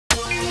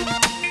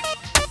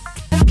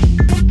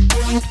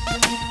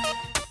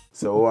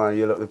So one,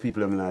 you look the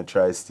people in the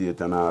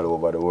tri-state and all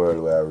over the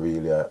world where I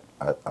really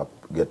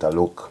get a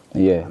look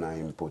and I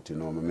input, you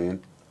know what I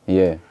mean?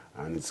 Yeah.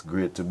 And it's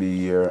great to be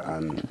here,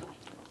 and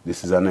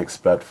this is our next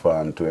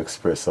platform to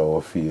express how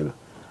we feel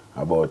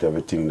about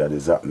everything that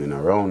is happening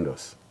around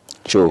us.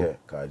 True. Yeah,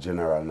 because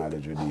general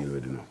knowledge we deal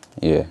with, you know.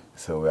 Yeah.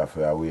 So we have to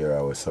be aware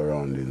of our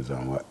surroundings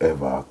and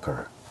whatever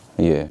occur.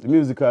 Yeah. The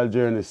musical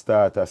journey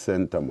starts at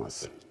St.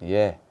 Thomas.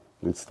 Yeah.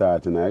 It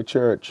starts in our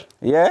church.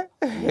 Yeah?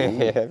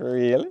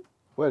 Really?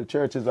 Well,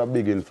 church is a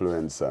big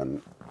influence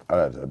on a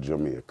lot of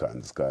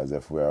Jamaicans, because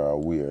if we are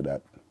aware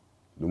that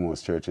the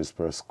most churches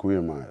per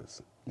square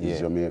miles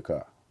is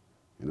Jamaica,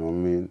 you know what I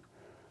mean?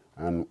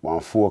 And one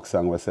folk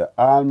song will say,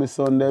 all my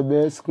Sunday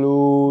best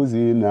clothes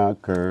in a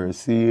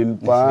cursing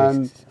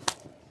pan.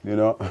 You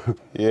know?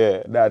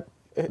 Yeah.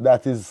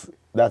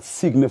 That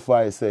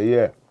signifies, say,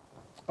 yeah,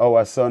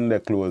 our Sunday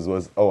clothes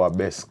was our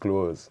best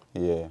clothes.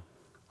 Yeah.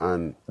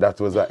 And that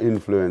was an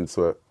influence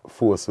where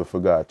force we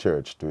forgot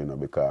church too, you know,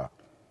 because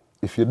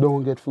if you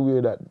don't get to wear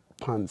that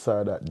pants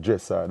or that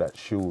dress or that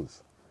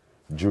shoes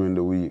during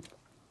the week,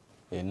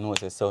 you know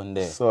it's a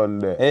Sunday.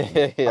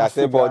 Sunday. I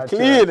say about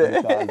clean.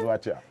 Because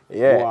watch out.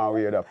 Yeah. You want to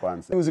wear that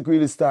pants. Music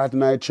really started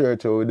in our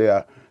church over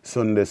there,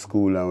 Sunday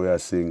school, and we are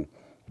sing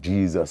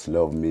Jesus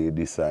love me,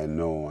 this I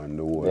know, and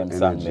the whole Them energy,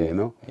 Sunday. you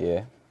know?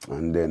 Yeah.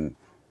 And then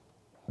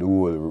the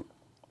whole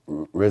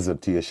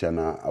recitation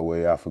where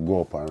you have to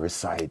go up and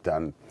recite,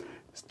 and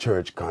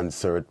church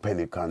concert,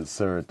 penny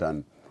concert,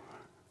 and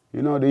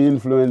you know the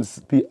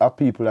influence of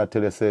people that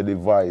tell us say the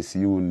voice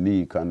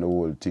unique and the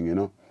whole thing, you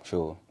know.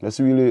 Sure. Let's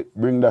really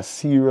bring that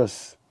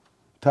serious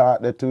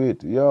thought there to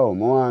it. Yo, I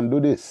want to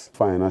do this.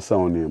 Find a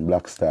sound named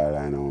Black Star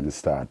I know I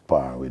start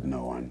par with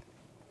now, and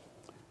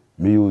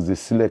me use the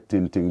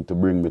selecting thing to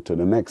bring me to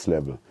the next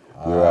level.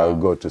 Where I'll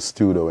go to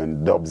studio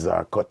when dubs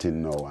are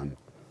cutting now, and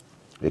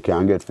you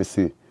can get to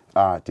see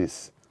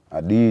artists,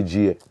 a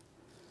DJ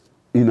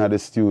in the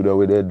studio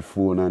with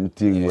headphone and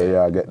thing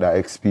where you get that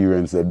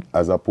experience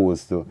as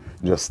opposed to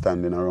just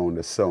standing around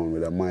the sound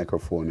with a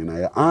microphone in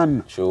your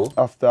hand. Sure.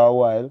 After a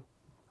while,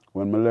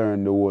 when I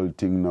learned the whole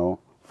thing now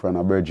from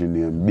a virgin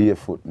named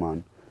Barefoot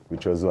Man,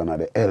 which was one of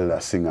the elder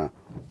singer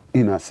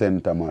in a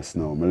St. Thomas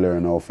now, I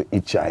learned how to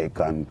hitchhike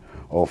and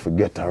how to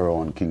get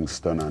around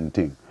Kingston and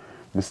thing.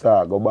 I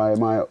start go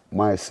by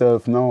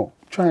myself now,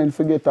 trying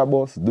to get a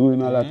bus,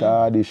 doing a lot of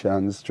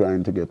auditions,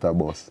 trying to get a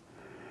bus.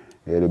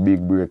 Yeah, the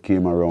big break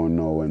came around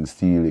now when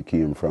Steely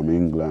came from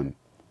England,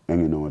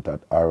 hanging out at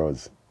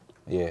Arrows,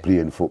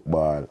 playing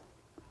football.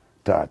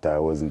 Thought I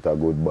wasn't a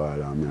good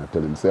baller. I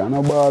tell him, say, I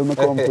no ball, I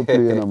come to play,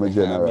 you know, my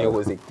general.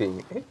 Music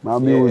thing. My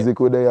music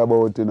we there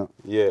about, you know.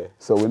 Yeah.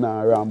 So we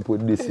now ramp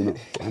with this, you know.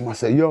 And I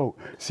say, yo,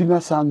 sing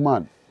a song,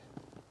 man.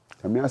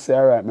 And I say,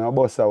 all right, I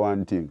bust a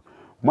one thing.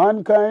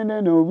 Mankind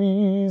ain't no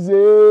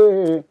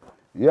easy.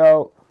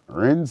 Yo,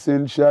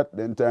 rinsing shot,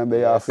 then time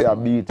they have to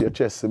beat your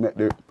chest to make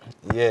the...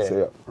 Yeah.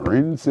 Say,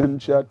 rinsing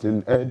shot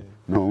in head,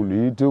 no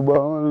need to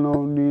ball,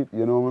 no need,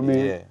 you know what I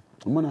mean? Yeah.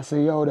 Man, I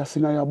say, yo, that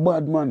singer, you're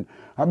bad, man.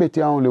 I bet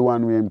you only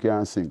one way him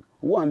can sing.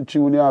 One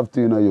tune you have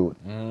to, you know, youth.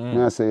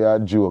 I say, you're a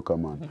joker,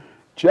 man.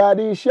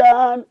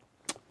 Tradition,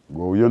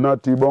 go you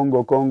naughty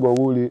bongo congo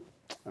woolly.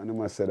 And I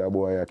must say, that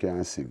boy, I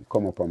can't sing.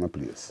 Come up on my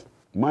place.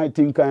 My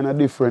thing kind of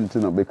different,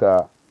 you know,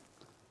 because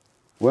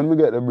when we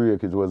get the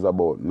break, it was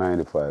about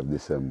 95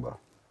 December.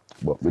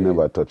 But we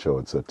never touch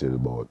out so till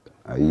about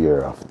a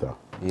year after.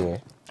 Yeah.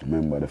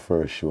 Remember the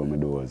first show I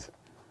do was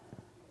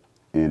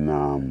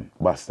in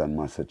Boston,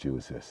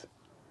 Massachusetts.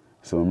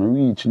 So when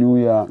we reach New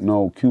York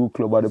now, Q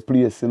Club at the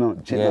place, you know,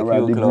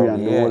 general degree Club,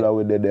 and the whole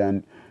of it there,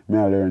 and me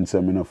I learn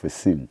something enough to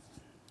sing.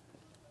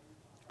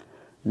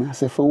 Me I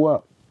say, for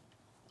what?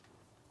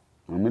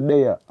 And me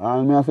there.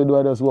 All me have to do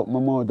is just walk my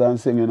mouth and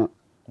sing, you know.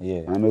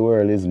 Yeah. And the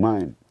world is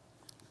mine.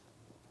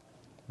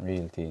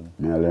 Real thing.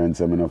 Me I learn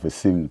something enough to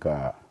sing,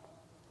 cause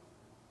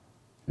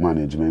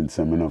management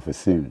something enough to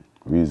sing.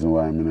 Reason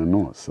why I don't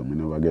know, so I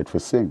never get to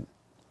sing.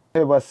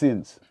 Ever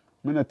since,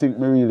 I don't think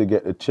I really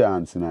get the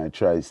chance in I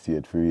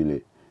tri-state to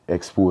really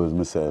expose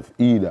myself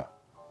either.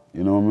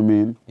 You know what I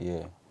mean?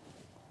 Yeah.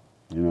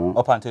 You know?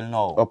 Up until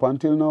now? Up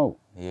until now.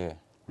 Yeah.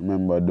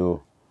 Remember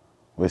though,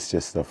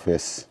 Westchester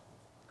Fest,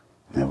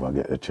 never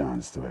get the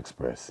chance to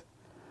express.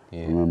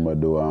 Yeah. Remember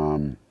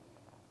though,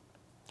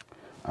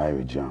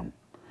 Irish Jam.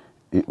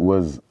 It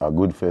was a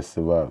good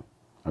festival.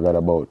 I got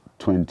about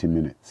 20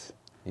 minutes.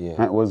 Yeah.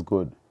 And it was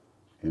good.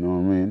 You know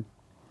what I mean?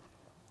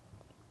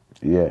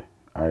 Yeah,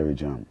 Irish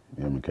Jam.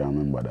 Yeah, I can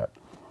remember that.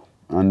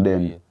 And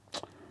then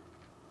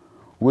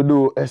we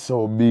do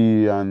SOB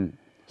and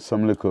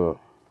some little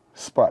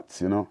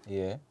spots, you know?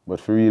 Yeah.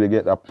 But for really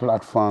get a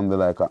platform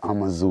like an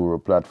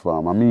Amazura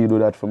platform, I mean, do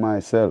that for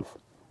myself.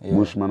 Yeah.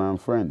 Bushman and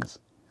Friends.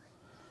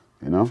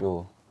 You know?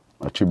 Sure.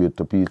 A tribute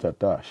to Peter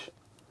Tosh.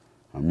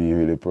 I mean,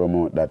 really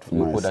promote that for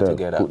myself.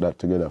 Put that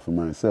together for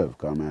myself.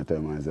 Because I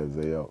tell myself,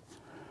 say, yo,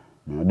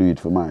 I do it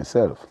for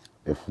myself.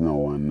 If no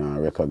one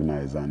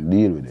recognize and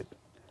deal with it.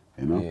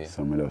 You know? Yeah.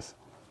 Some of us.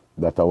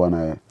 That's one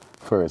of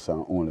first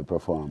and only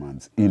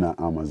performance in a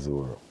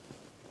Amazura.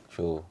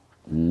 Sure.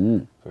 Mm-hmm.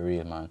 For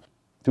real, man.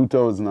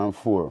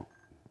 2004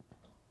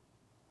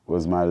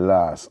 was my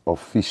last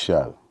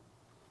official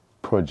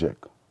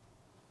project.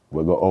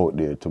 We go out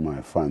there to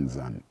my fans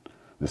and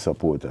the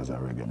supporters of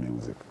reggae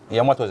music. Yeah,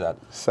 and what was that?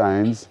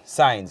 Signs.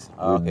 Signs.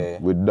 Okay.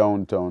 With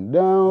Downtown.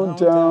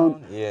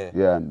 Downtown. Yeah.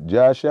 Yeah, and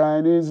Jah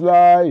shine his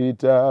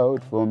light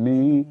out for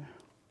me.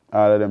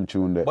 All of them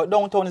tune there. But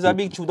Downtown is a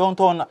big tune.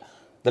 Downtown,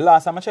 the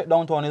last time I checked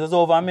Downtown, it was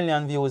over 1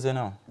 million views, you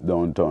know.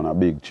 Downtown, a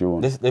big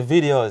tune. The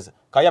videos.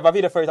 Because you have a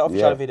video for it,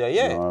 official video,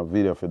 yeah. No, a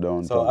video for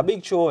Downtown. So a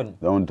big tune.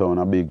 Downtown,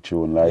 a big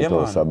tune.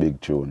 Lighthouse, a big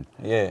tune.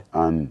 Yeah.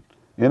 And,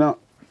 you know,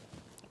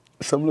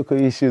 some little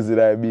issues that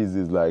I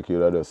busy is like you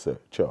just say,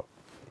 sure,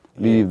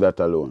 leave that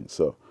alone.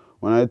 So,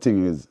 one of the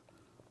things is,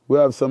 we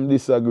have some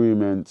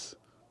disagreements,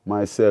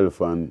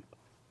 myself and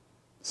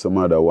some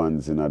other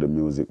ones in the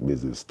music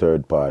business,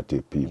 third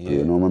party people,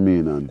 you know what I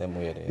mean? And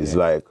it's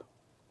like,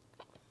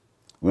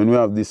 when we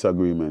have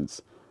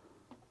disagreements,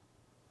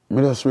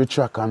 me just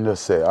retract and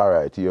just say, all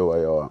right, you what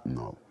you want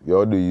now.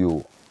 You do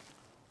you.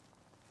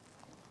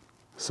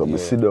 So me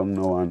sit down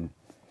now and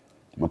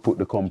I put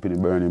the company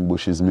Burning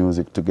Bushes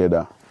Music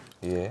together.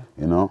 Yeah.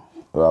 You know,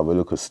 we have a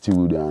local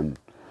studio and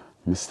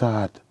me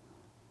start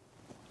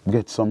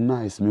get some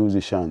nice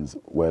musicians.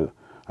 Well,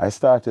 I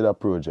started a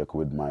project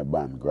with my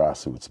band,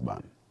 Grassroots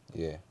Band.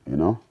 Yeah. You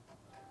know?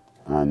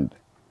 And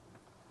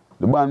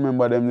the band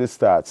member them they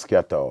start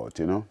scatter out,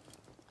 you know?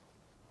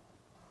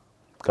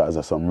 Because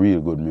of some real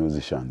good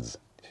musicians.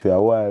 For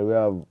a while we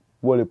have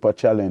whole heap of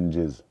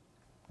challenges.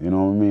 You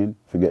know what I mean?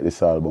 To get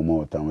this album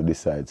out and we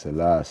decide say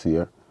last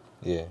year.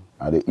 Yeah.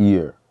 Or the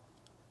year.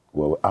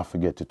 Well, we have to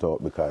get it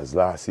out because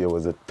last year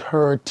was the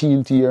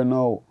 13th year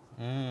now.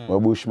 Where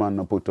Bushman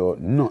no put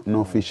out nothing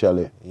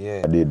officially.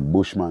 Yeah. I did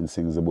Bushman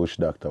Sings the Bush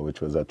Doctor, which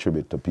was a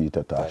tribute to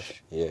Peter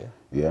Tosh. Yeah.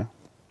 Yeah.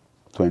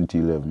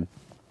 2011.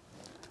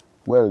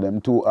 Well, them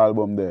two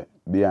albums there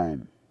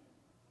behind.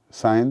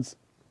 Signs,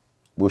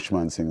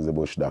 Bushman Sings the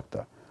Bush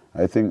Doctor.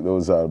 I think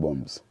those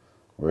albums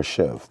were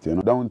shelved, you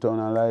know. Downtown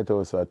and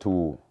Lighthouse are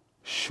two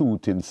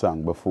shooting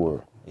songs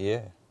before.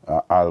 Yeah.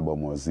 Our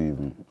album was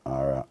even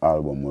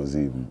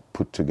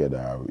put together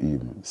or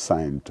even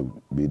signed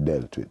to be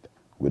dealt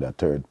with a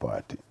third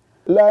party.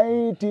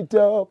 Light it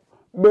up,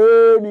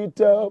 burn it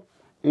up,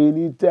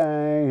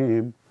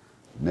 anytime.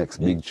 Next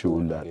big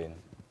tune that.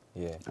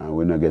 Yeah. And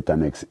we not get a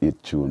next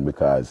hit tune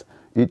because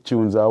hit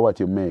tunes are what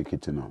you make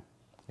it, you know.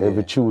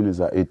 Every tune is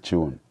a hit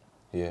tune.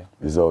 Yeah.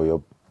 Is how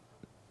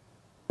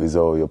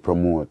you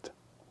promote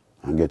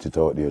and get it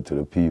out there to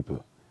the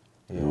people.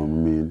 You know what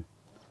I mean?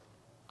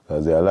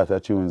 Because there are a lot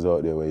of tunes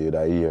out there where you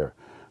hear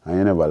and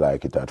you never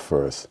like it at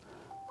first.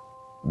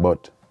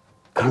 But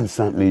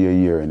constantly you're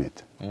hearing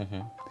it.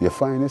 You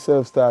find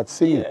yourself start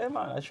singing. Yeah,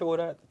 man, I show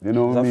that. You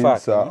know what I mean?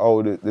 Fact, so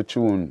how the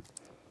tune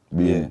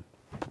being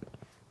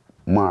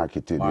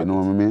marketed, you know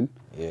what I mean?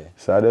 Yeah.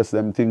 So that's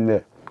them thing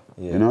there.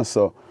 Yeah. You know,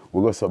 so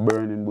we got some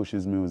Burning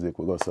Bushes Music,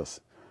 we got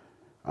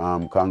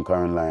some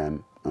Conquering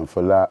Lion. And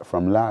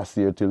from last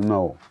year till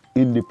now,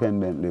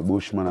 independently,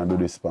 Bushman I do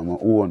this for my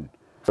own.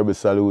 Rebel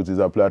Salute is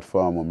a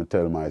platform I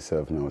tell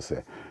myself now,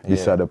 say,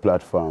 this is the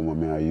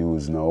platform I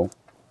use now.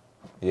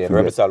 Yeah,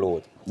 Rebel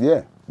Salute.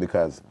 Yeah,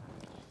 because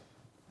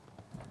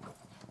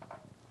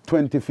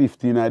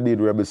 2015 I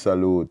did Rebel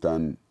Salute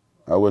and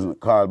I wasn't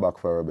called back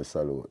for Rebel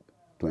Salute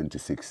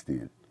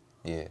 2016.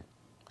 Yeah.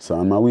 So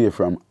on my way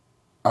from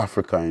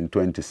Africa in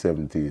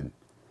 2017,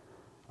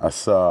 I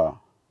saw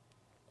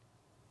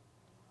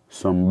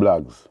some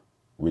blogs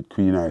with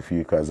Queen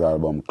Ifika's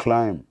album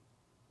Climb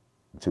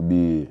to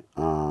be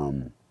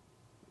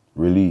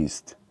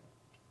released.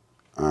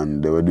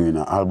 And they were doing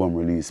an album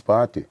release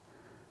party.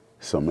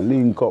 So I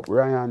link up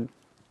Ryan,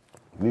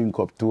 link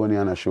up Tony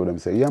and I show them,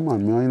 say, yeah man,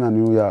 I'm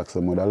in New York, so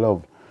I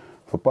love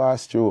for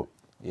pass through.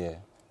 Yeah.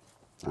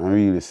 And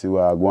really see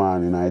what I go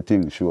on and I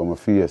think show my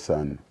face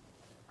and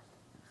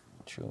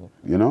True.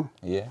 you know?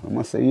 Yeah. I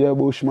must say, yeah,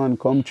 Bushman,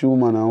 come through,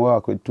 man, and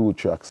walk with 2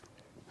 tracks.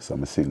 So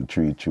I sing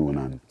 3 tunes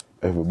and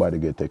everybody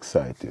get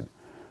excited.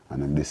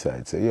 And them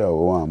decide, say, yeah,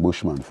 we want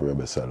Bushman for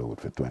Rebel Salute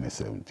for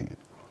 2017.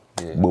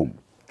 Yeah. Boom.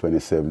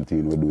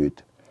 2017 we do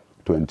it.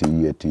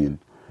 2018,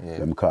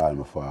 them call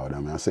me forward.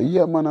 And I say,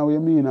 yeah, man, how you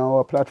mean?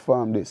 Our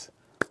platform this.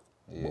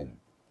 Yeah. Boom.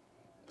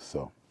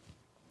 So,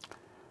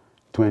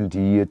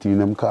 2018,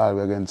 them call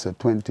me again, say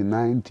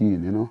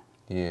 2019, you know?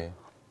 Yeah.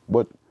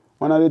 But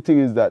one of the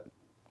things is that,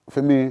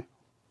 for me,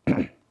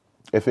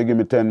 if you give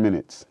me 10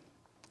 minutes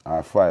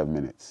or 5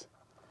 minutes,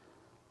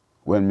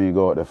 when me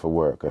go out there for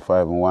work, if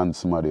I even want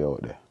somebody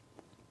out there,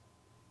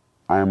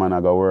 I'm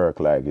gonna go work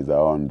like it's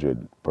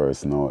 100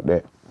 person out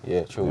there.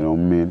 Yeah, true. You know what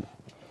I mean?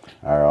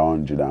 Or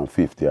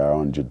 150 or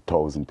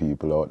 100,000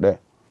 people out there.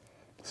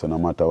 So no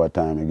matter what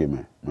time you give me,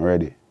 I'm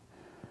ready.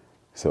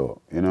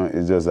 So, you know,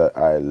 it's just that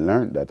I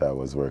learned that I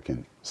was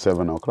working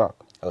 7 o'clock.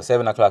 Oh,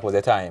 7 o'clock was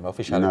the time,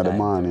 official time? In the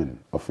morning,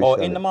 officially.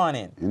 Oh, in the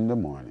morning? In the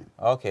morning.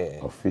 Okay.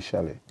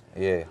 Officially.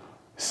 Yeah.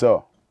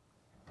 So,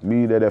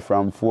 me there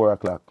from 4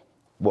 o'clock.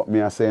 But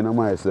me I saying to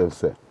myself,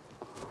 say,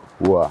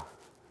 wow,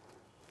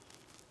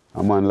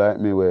 a man like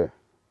me where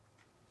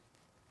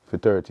for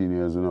 13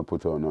 years we not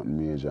put out nothing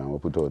major, and we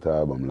put out an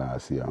album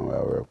last year and we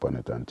work on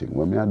it and thing.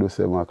 When me I do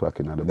 7 o'clock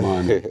in the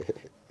morning.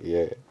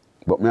 Yeah.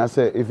 But me I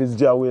say, if it's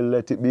Jah will,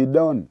 let it be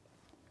done.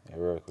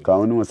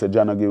 Because we know say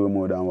Jah no give we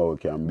more than what we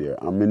can bear.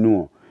 And me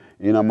know,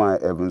 in my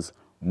heavens,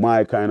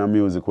 my kind of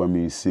music when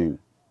me sing,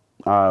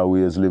 I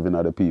always living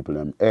at the people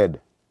them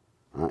head.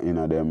 And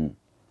in them,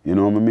 you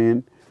know what I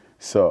mean?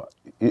 So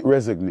it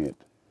resonate.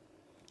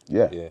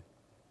 Yeah.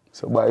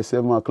 So by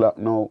 7 o'clock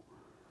now,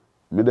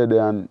 me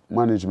there and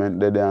management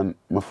there and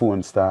my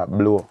phone start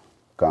blow.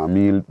 Because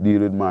me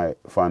deal with my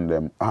fan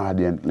them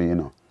ardently, you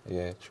know.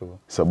 Yeah, true.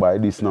 So by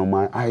this now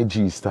my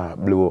IG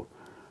start blow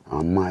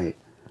and my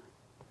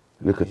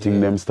little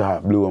thing them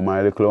start blow.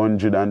 My little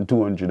 100 and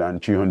 200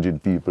 and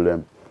 300 people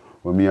them.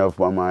 When me have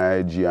on my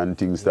IG and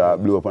things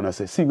start blow up and I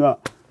say, singer,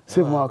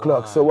 7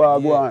 o'clock, so what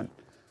go on?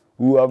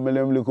 Who have me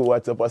them look at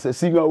WhatsApp, I say,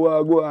 singer,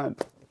 what go on?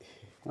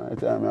 By the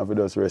time I have to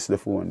just rest the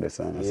phone this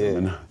and I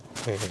say,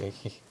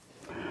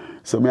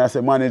 so me I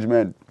say,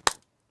 management,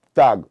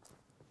 tag,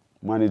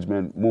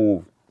 management,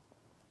 move.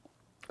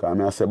 Because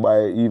I say,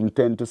 by even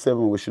 10 to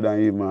 7, we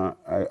shouldn't even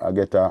I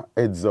get a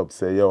heads up,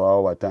 say, yo,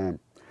 our time.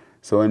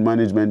 So when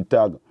management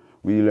tag,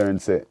 we learn,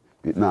 say,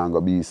 it now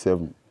going to be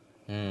 7.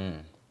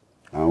 And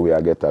we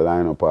get a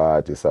lineup of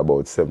artists,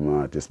 about 7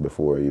 artists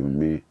before even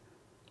me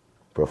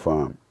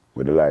perform.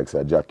 With the likes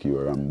of Jackie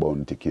and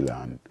Bounty Killer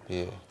and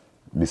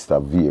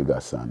Mr.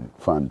 Vegas and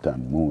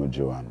Fantan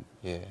Mojo and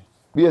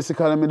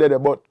basically me there,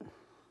 but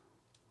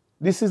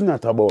this is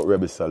not about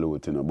Rebel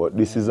Salute, you know, but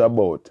this is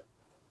about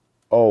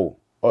how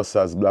us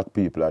as black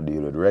people are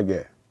dealing with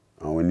reggae.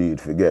 And we need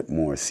to get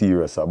more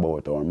serious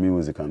about our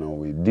music and how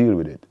we deal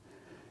with it.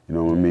 You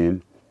know what I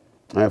mean?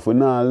 And if we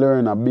now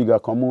learn a bigger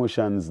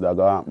commotions that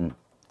go happen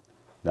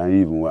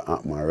than even what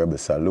happen at Rebel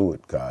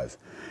Salute, because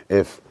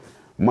if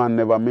man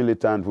never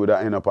militant would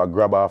end up a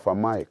grab off a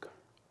mic.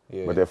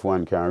 But if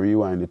one can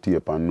rewind the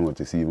tape and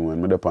notice, even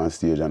when I'm up on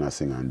stage and I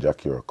sing and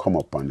Jackie or come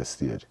up on the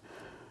stage,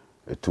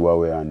 the two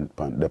away and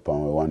dip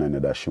on one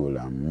another shoulder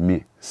and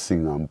me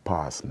sing and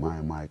pass my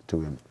mic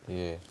to him.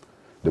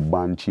 The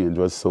band change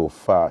was so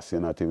fast, you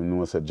not even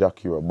know it's a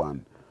Jackie or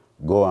band.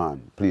 Go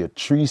on, play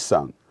 3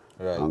 songs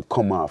and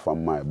come off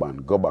on my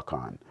band, go back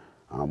on.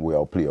 And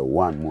we'll play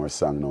 1 more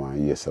song now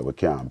and yes, so we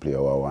can't play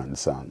our 1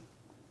 song.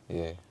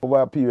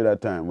 Over a period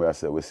of time where I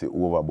say we see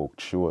overbooked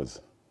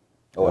shows.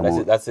 Oh,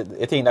 that's it.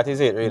 I think that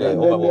is it, really. Then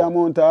the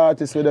amount of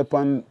artists with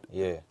upon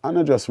and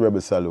not just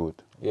Rebel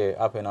Salute.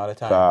 Happen all the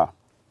time.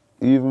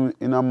 Even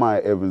in my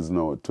heavens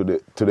now, to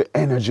the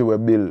energy we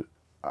build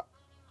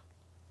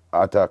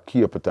at a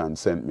Caperton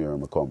St. Mary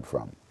where I come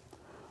from.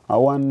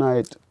 And one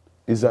night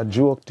is a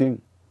joke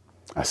thing.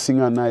 A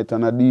singer night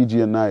and a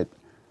DJ night.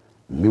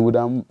 Me would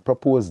have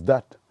proposed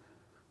that.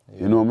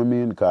 You know what I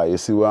mean? Because you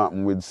see what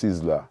happened with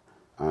Sizzler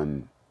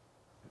and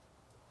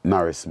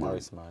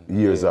Norrisman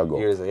years ago.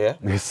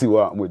 You see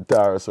what happened with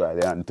Taurus Riley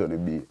and Anthony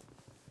B.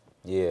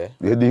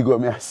 You dig what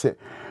me I say?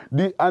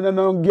 I don't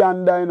know,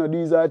 Ganda, you know,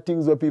 these are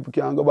things where people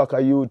can go back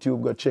on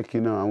YouTube, go check,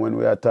 you know, and when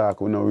we attack,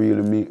 we don't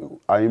really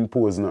I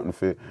impose nothing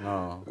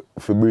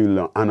for bring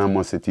down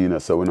animosity, you know,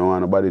 so we don't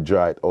want nobody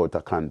draw it out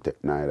of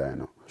context neither, you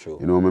know.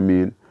 You know what I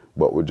mean?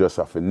 But we just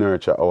have to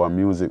nurture our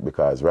music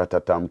because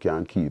Ratatam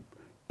can keep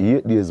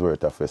 8 days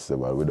worth of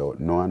festival without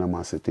no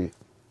animosity.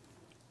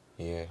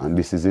 And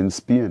this is in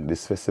Spain.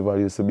 This festival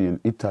used to be in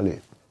Italy.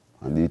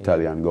 And the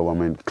Italian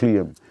government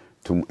claimed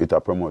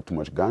it promote too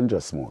much ganja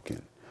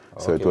smoking.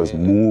 So it was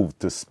moved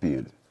to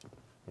Spain.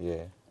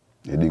 You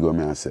dig what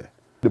I say?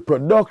 The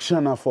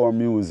production of our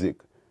music,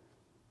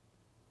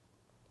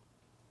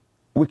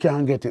 we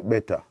can get it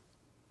better.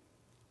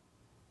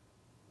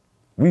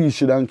 We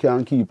should and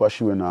can keep a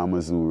show in our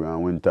Missouri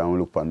and when time we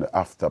look on the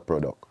after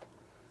product,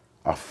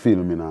 a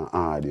film in our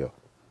audio,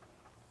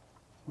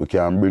 we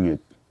can bring it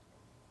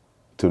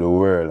to the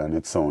world and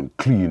it sound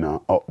clean and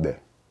up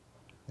there.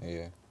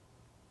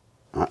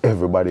 And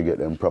everybody get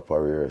them proper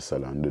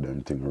rehearsal and do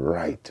them thing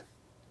right.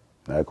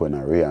 Like when a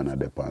Rihanna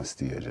dip on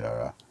stage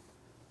or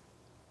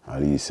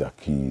Alicia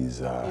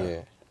Keys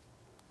or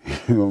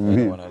you know what I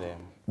mean? One of them.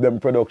 Them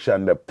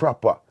production the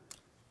proper.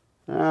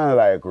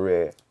 Like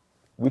Ray.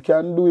 We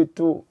can do it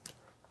too.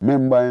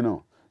 Remember, you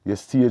know, your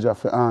stage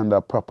have to under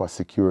proper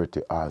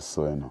security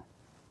also, you know.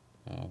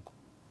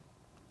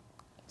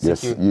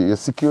 Yes, your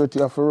security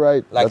have to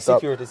right. Like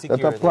security.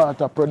 That's a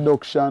part of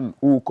production.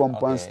 Who come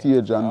on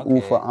stage and who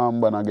for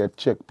armband and get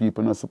checked.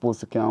 People not supposed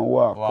to can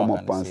walk come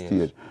up on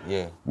stage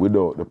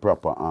without the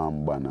proper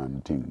armband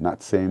and thing.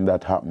 Not saying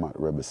that happen at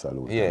Rebel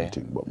Salute and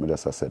thing, but me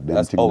just I said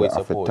them things that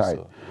have to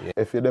tight.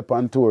 If you're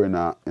on tour in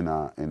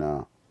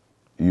a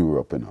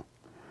Europe, you know,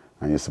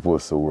 and you're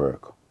supposed to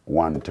work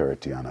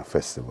 1:30 on a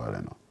festival,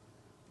 you know,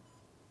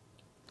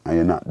 and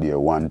you're not there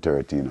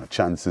 1:30, you know,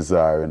 chances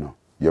are, you know,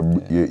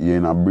 you're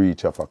in a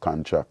breach of a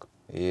contract.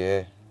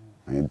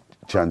 And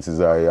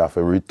chances are you have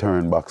to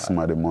return back some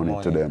of the money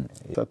to them.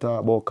 To talk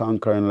about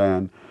Conquering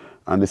Lion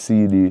and the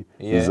CD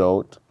is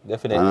out.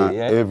 Definitely,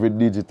 and every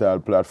digital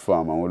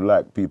platform. I would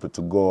like people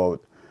to go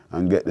out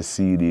and get the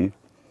CD.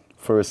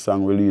 First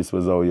song release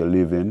was How You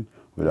Living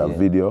with a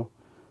video.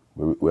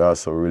 We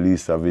also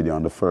released a video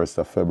on the 1st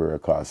of February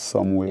called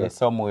Somewhere. Yeah,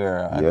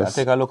 Somewhere. Yes.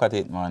 I take a look at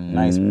it, man.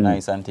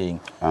 Nice and thing.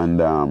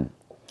 And,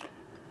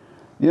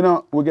 you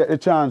know, we get a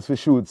chance to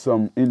shoot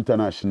some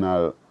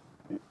international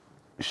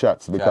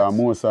shots because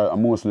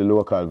mostly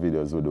local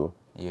videos we do.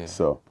 Yeah.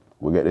 So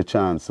we get the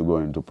chance to go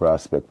into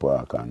Prospect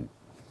Park and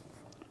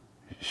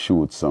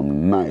shoot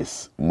some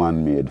nice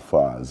man-made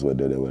falls where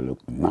they will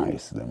look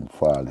nice, them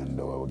falling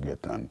the way we get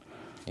and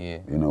yeah.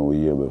 you know,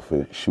 we able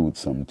to shoot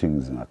some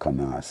things in a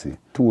Canasi.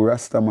 2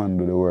 Rastaman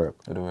do the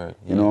work. Do the work.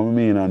 Yeah. You know what I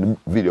mean? And the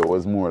video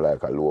was more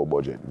like a low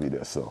budget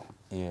video, so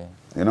yeah.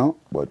 You know,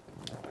 but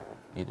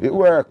it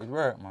worked. It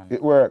worked, man.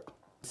 It worked.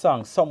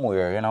 Song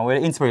Somewhere, you know, where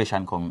the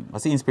inspiration come.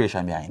 What's the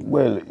inspiration behind it?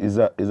 Well, is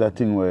a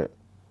thing where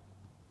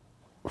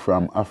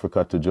from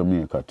Africa to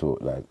Jamaica to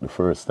like the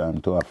first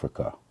time to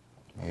Africa.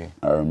 Yeah.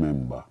 I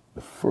remember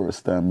the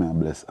first time I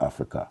blessed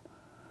Africa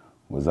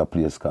was a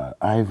place called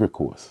Ivory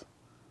Coast.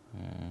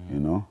 You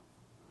know?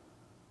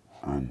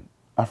 And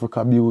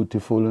Africa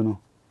beautiful, you know.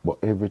 But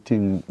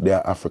everything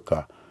there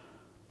Africa,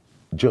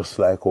 just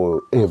like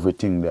how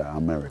everything there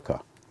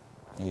America.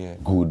 Yeah.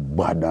 Good,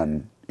 bad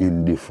and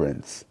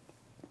indifference.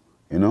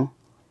 You know?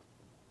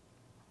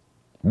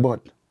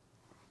 But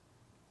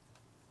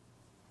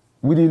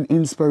within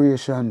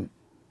inspiration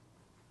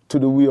to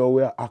the way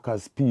we are act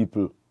as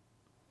people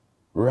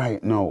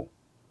right now,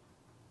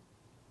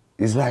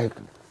 it's like,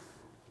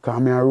 because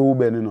I'm a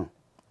Ruben, you know,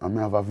 and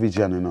I have a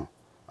vision, you know,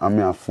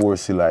 and I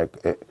force it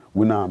like,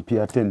 we now pay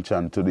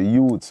attention to the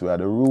youths, we are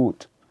the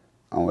root,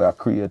 and we are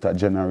create a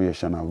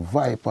generation of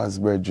vipers,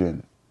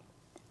 brethren.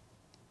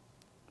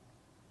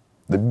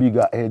 The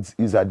bigger heads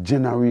is a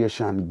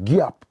generation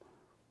gap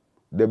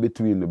there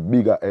between the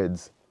bigger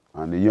heads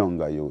and the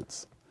younger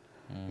youths.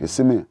 You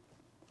see me?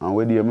 And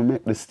when I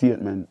make the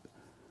statement,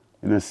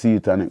 you know, see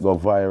it and it go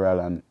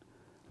viral and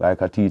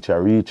like a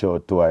teacher reach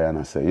out to her and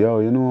I say, yo,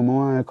 you know, I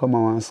want to come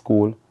around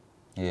school.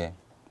 Yeah.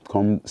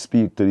 Come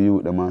speak to the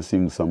youth them and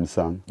sing some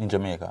song. In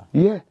Jamaica?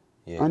 Yeah.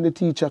 Yeah. And the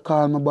teacher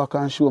called me back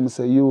and show me,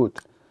 say, youth,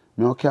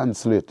 me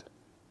cancel it.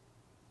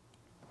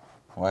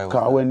 Why?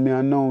 Because when me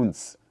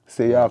announce,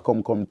 say, yeah,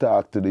 come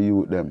talk to the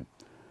youth them.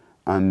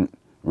 And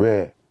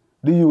where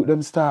the youth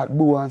them start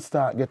boo and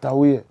start get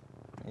away.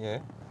 Yeah.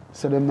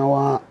 So them now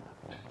want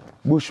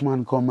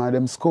Bushman come at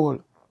them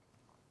school.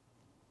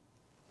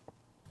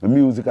 The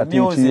music I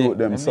teach you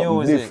them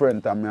something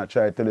different, and I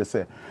try to tell you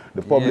say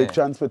the public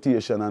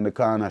transportation and the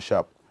corner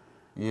shop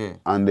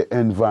and the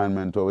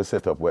environment where we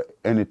set up where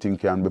anything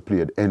can be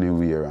played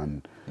anywhere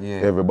and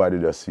everybody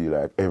just feel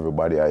like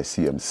everybody I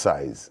see them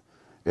size.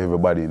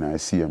 Everybody in I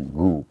see them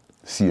group,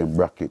 see them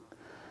bracket.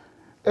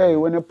 Hey,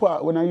 when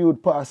a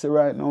youth pass it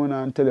right now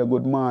and tell you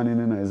good morning,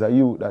 you know, it's a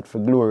youth that for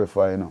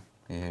glorify, you know.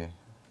 Yeah.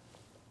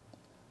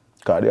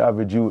 Because the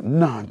average youth,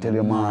 nah, tell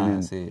you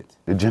morning.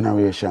 The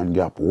generation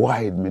gap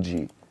wide, me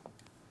G.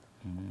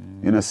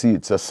 You know, see,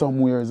 it's a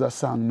Somewhere is a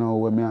song now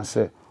where me I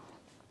say,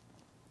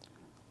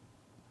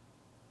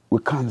 we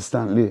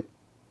constantly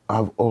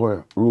have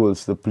our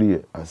roles to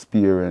play as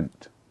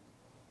parent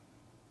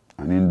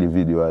and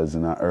individuals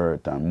in the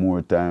earth, and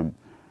more time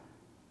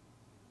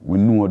we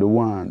know the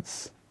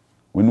wants,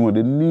 we know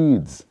the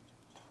needs.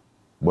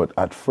 But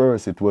at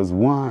first it was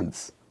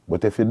wants,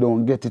 but if you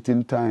don't get it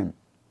in time,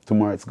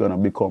 tomorrow it's gonna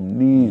become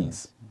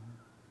needs.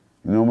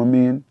 You know what I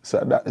mean? So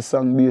that the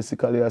song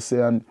basically I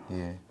say, and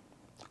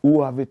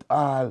who have it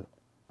all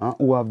and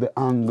who have the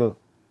angle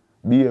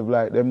behave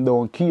like them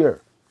don't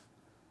care.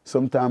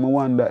 Sometimes I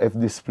wonder if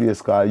this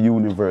place called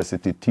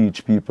university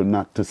teach people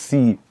not to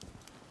see,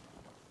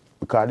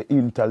 because the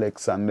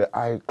intellects and the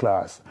high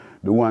class,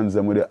 the ones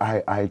them with the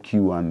high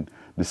IQ and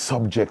the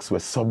subjects were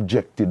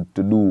subjected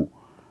to do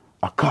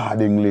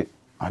accordingly,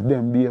 and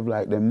them behave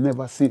like them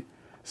never see.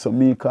 So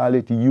me call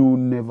it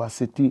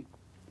university.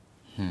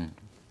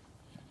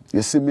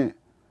 You see me?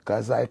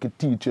 Because I could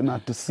teach you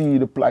not to see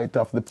the plight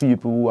of the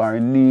people who are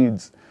in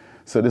needs.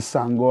 So the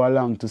song go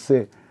along to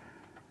say,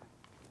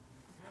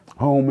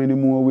 how many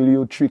more will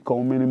you trick, how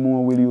many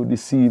more will you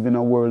deceive in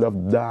a world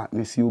of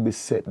darkness? You'll be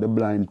set the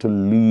blind to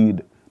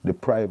lead,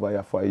 deprive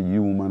of our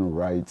human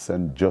rights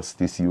and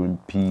justice you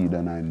impede,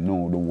 and I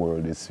know the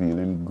world is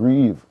feeling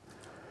grief.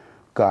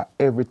 Because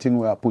everything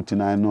we are putting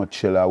in a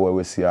nutshell where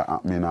we see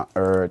happening on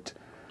earth,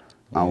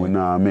 and we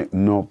now make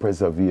no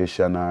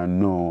preservation or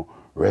no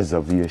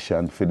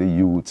reservation for the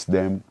youths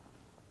them.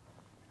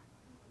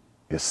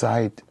 You see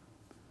it?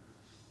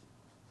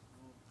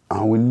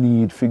 And we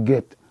need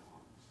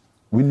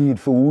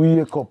to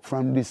wake up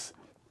from this.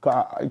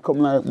 Because I come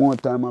like one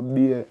time I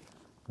be a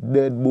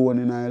dead bone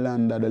in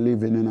Ireland that they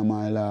living in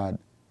my lad.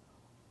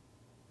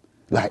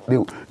 Like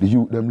the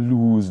youth them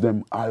lose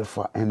them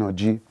alpha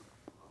energy.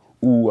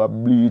 Who a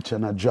bleach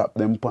and a drop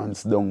them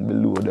pants down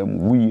below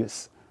them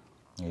waist.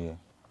 Yeah.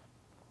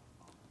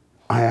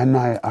 I and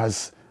I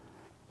as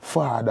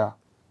father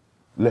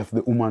left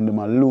the woman them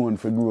alone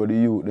for grow the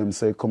youth them,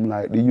 say come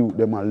like the youth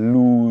them a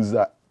lose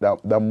that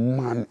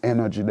man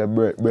energy the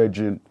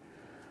brethren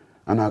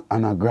and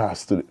a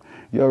grass to the,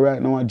 you're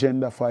right now a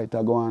gender fight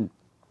go on.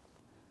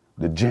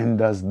 The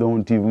genders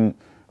don't even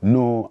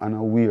know and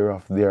aware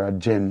of their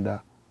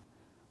agenda.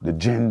 The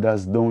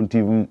genders don't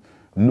even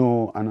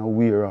know and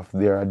aware of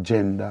their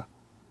agenda.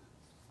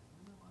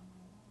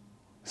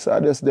 So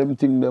that's them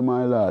thing them,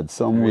 my lad,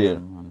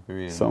 somewhere.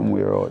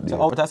 Somewhere out there.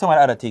 So what are some of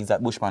the other things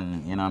that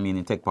Bushman, you know what I mean,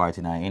 he take part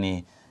in?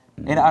 Any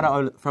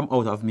other from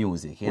out of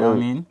music, you know what I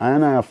mean? I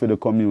have for the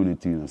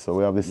community, you know, so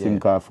we have this thing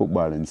called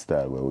football in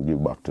style where we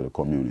give back to the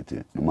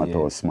community, no matter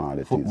how small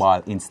it is.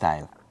 Football in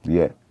style.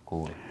 Yeah.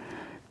 Cool.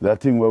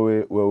 That thing where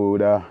we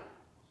would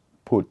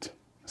put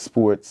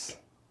sports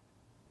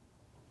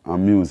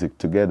and music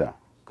together.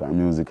 Because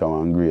music is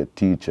one great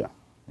teacher.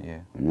 Yeah.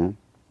 You know?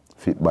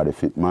 Fit body,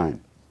 fit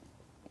mind.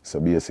 So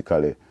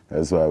basically,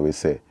 that's why we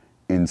say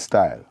in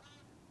style.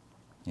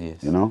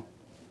 Yes. You know?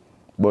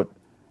 But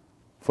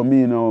for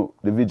me, you know,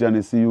 the vision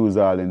is to use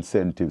all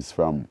incentives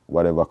from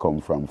whatever come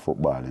from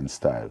football in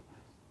style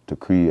to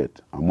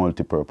create a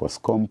multi-purpose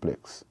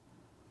complex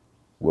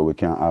where we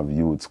can have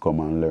youths come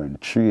and learn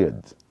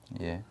trades.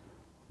 Yeah.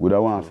 We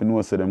don't want to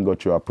know so them go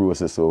through a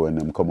process so when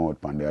them come out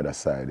on the other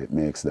side, it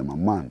makes them a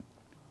man,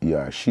 he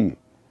or she.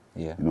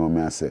 Yeah. You know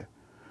what I say?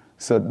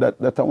 So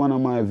that's one of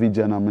my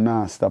vision, and I'm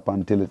not stop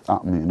until it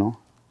happens, you know?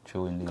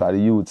 True indeed. Because the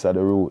youths are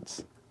the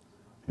roots.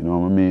 You know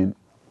what I mean?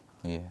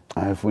 Yeah.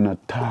 And if we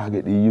not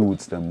target the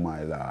youths, them,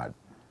 my lad,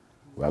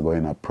 we're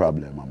going to have a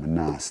problem, and I'm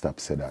not stop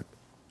say that.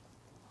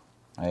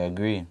 I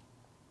agree.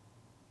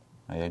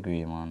 I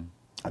agree, man.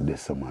 And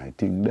that's my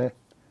thing there.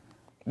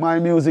 My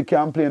music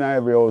can play in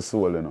every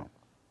household, you know.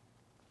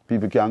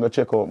 People can go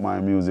check out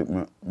my music.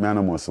 Me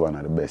almost one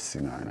of the best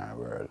singers in the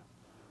world.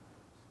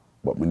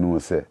 But me know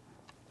say,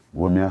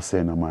 what me I say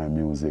in my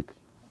music,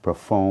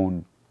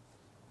 profound.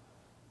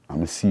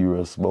 I'm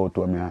serious about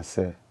what me I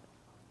say.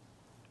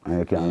 And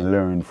you can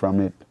learn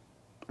from it.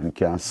 And you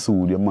can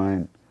soothe your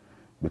mind.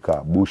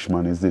 Because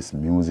Bushman is this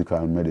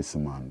musical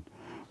medicine man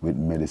with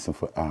medicine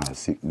for all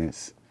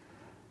sickness.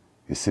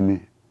 You see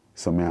me?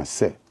 So me I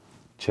say,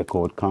 check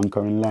out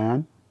Conquering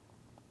Lion.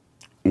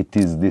 It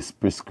is this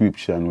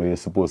prescription where you're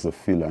supposed to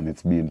fill and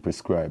it's being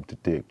prescribed to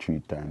take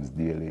 3 times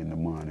daily in the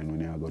morning when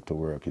you go to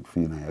work, it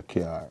feel in your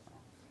car.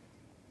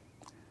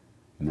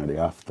 In the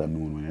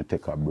afternoon when you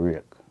take a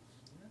break.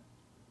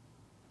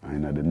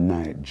 And in the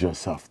night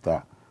just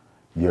after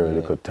your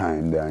little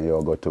time there and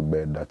you go to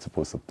bed, that's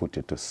supposed to put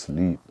you to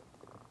sleep.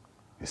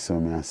 You see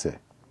me I say?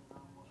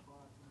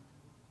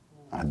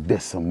 And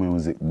there's some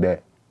music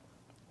there.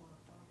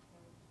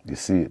 You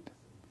see it?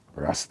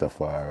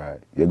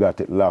 Rastafari. You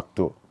got it locked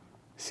up.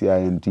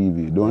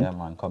 CINTV, don't? Yeah,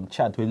 man. Come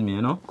chat with me,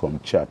 you know? Come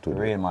chat with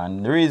me. Real,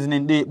 man. The reason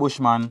indeed,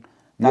 Bushman.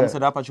 Thanks for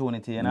the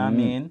opportunity, you know what I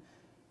mean?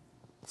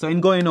 So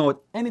in going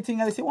out, anything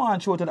else you want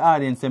to show to the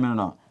audience, you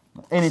know?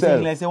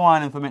 Anything else you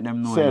want to make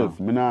them know? Self.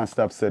 Me not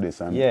stop say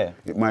this. And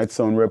it might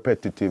sound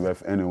repetitive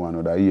if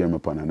anyone would hear me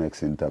upon the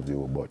next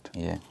interview, but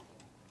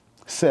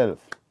self.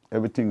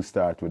 Everything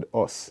starts with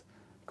us.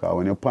 Because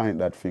when you point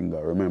that finger,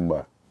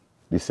 remember,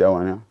 this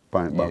one,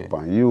 point back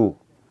on you.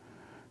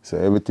 So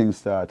everything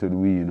starts with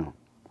we, you know.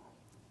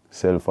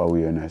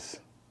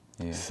 Self-awareness,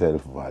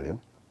 self-value,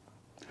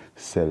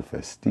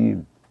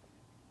 self-esteem,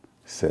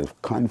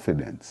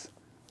 self-confidence.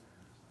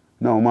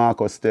 Now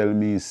Marcus tell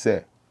me,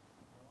 say,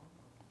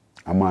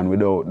 a man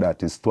without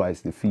that is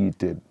twice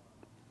defeated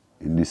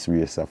in this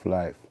race of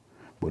life.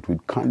 But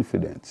with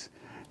confidence,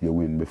 you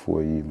win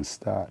before you even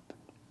start.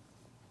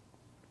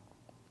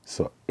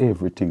 So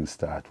everything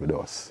starts with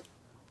us.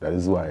 That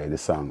is why the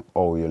song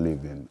How You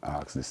Living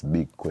asks this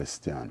big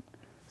question.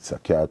 It's a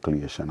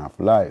calculation of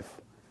life.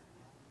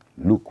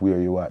 Look where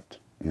you are at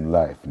in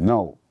life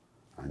now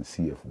and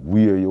see if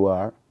where you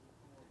are,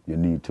 you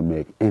need to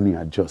make any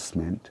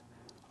adjustment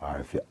or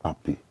if you're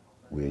happy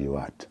where you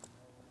are at.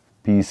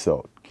 Peace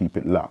out. Keep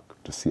it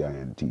locked to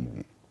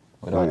CINTV.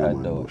 Without a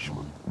doubt.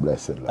 Bushman.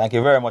 Blessed life. Thank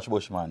you very much,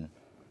 Bushman.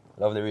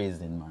 Love the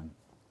reasoning, man.